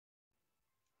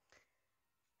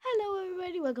Hello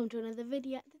everybody, welcome to another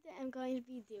video. Today I'm going to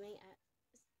be doing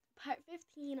part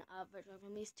 15 of Virtual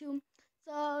Families 2.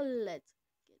 So let's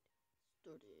get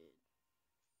started.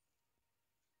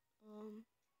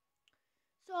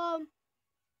 So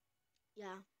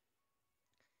yeah,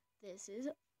 this is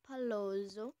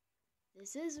Palozzo.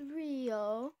 This is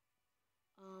Rio.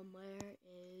 Where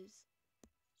is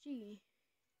she?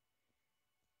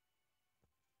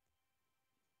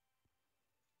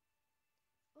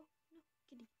 Oh no,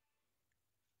 kitty.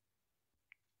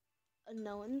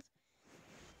 No one's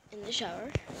in the shower.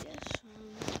 Yes.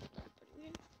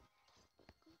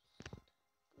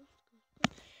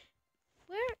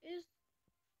 Where is?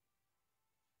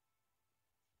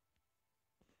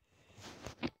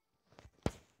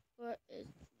 Where is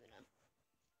Luna?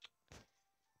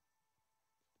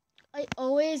 I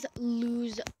always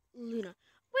lose Luna.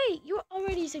 Wait, you were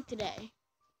already sick today.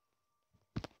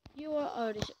 You were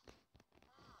already sick.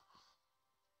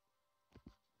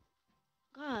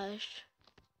 Gosh.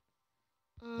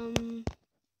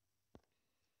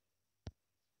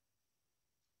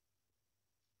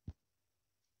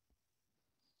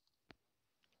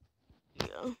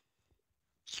 Yeah.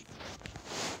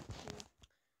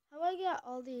 How do I get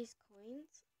all these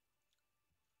coins?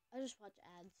 I just watch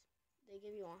ads. They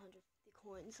give you 150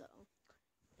 coins, so.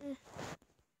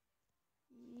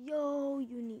 Yo,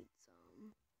 you need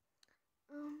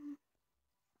some.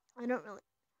 I don't really.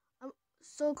 I'm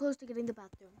so close to getting the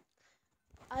bathroom.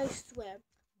 I swear,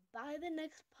 by the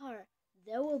next part,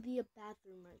 there will be a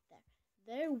bathroom right there.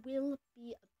 There will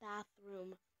be a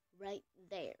bathroom right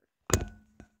there.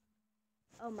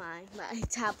 Oh my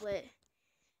tablet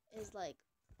is like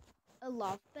a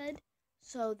loft bed.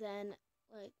 So then,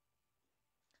 like,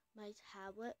 my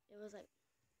tablet, it was like,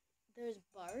 there's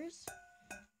bars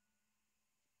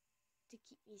to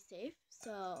keep me safe.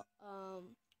 So,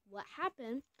 what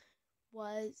happened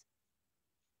was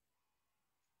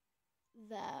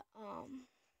that,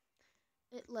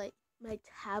 it like, my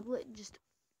tablet just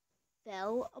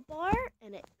fell a bar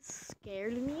and it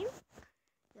scared me.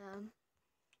 Yeah.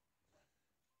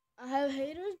 I have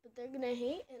haters, but they're gonna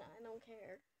hate and I don't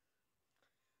care.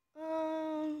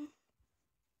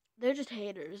 They're just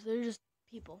haters. They're just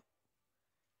people.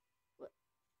 What?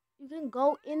 You can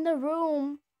go in the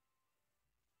room.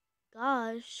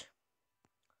 Gosh.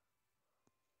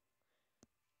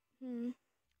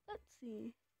 Let's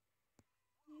see.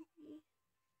 Maybe.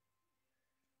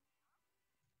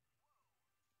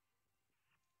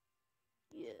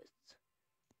 Yes.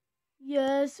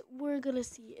 Yes, we're gonna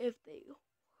see if they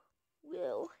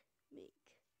will make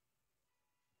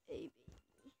a baby.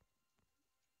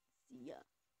 See ya.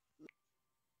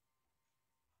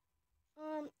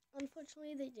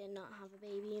 Unfortunately, they did not have a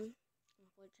baby.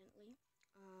 Unfortunately.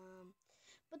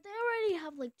 But they already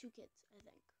have like 2 kids, I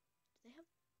think. Do they have?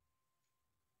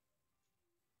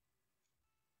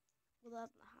 Well,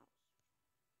 that's in the house.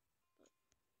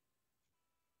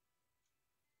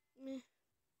 But, meh.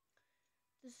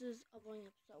 This is a boring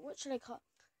episode. What should I call?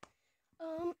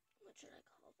 What should I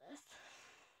call this?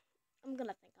 I'm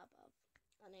gonna think up of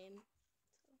a name.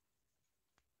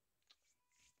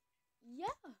 So,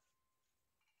 yeah.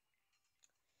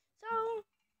 So,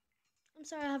 I'm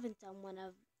sorry I haven't done one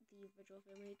of the Virtual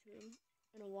Family 2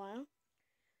 in a while.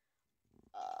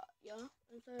 Yeah.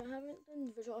 I'm sorry I haven't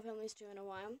done Virtual Families 2 in a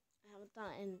while. I haven't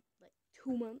done it in like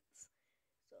 2 months.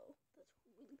 So, that's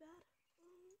really bad.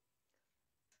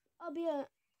 I'll be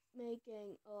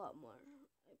making a lot more,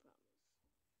 I promise.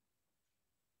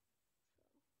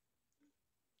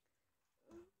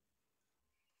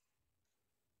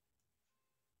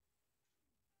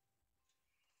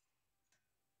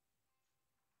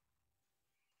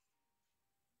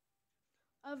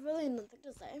 I've really nothing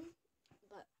to say,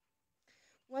 but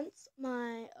once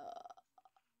my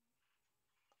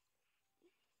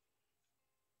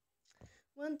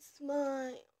once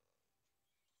my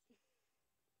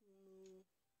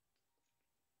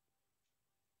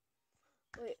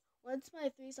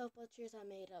 3 self-portraits I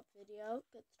made up video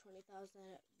gets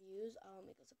 20,000 views, I'll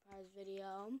make a surprise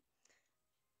video.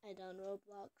 And on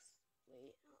Roblox,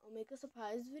 I'll make a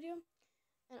surprise video.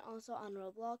 And also on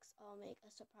Roblox, I'll make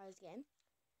a surprise game.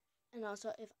 And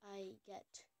also, if I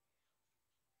get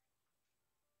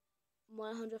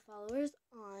 100 followers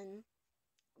on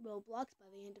Roblox by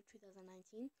the end of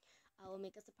 2019, I will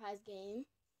make a surprise game.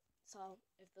 So,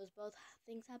 if those both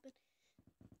things happen,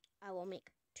 I will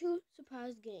make 2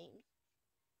 surprise games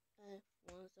and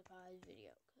 1 surprise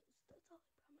video, because that's all I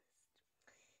promised.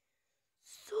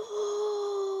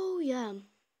 So, yeah,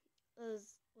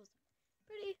 this was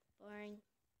pretty boring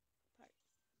part.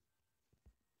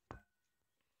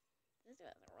 This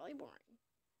was really boring.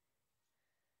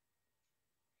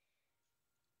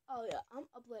 Oh yeah, I'm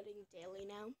uploading daily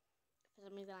now. For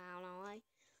some reason, I don't know why.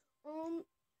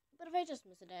 But if I just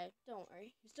miss a day, don't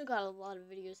worry. You still got a lot of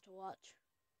videos to watch.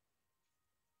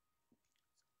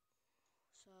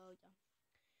 So yeah,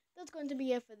 that's going to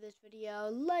be it for this video.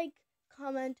 Like,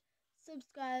 comment,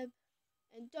 subscribe,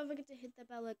 and don't forget to hit the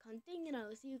bell icon ding, and I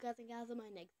will see you guys and gals in my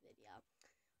next video.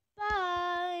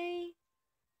 Bye!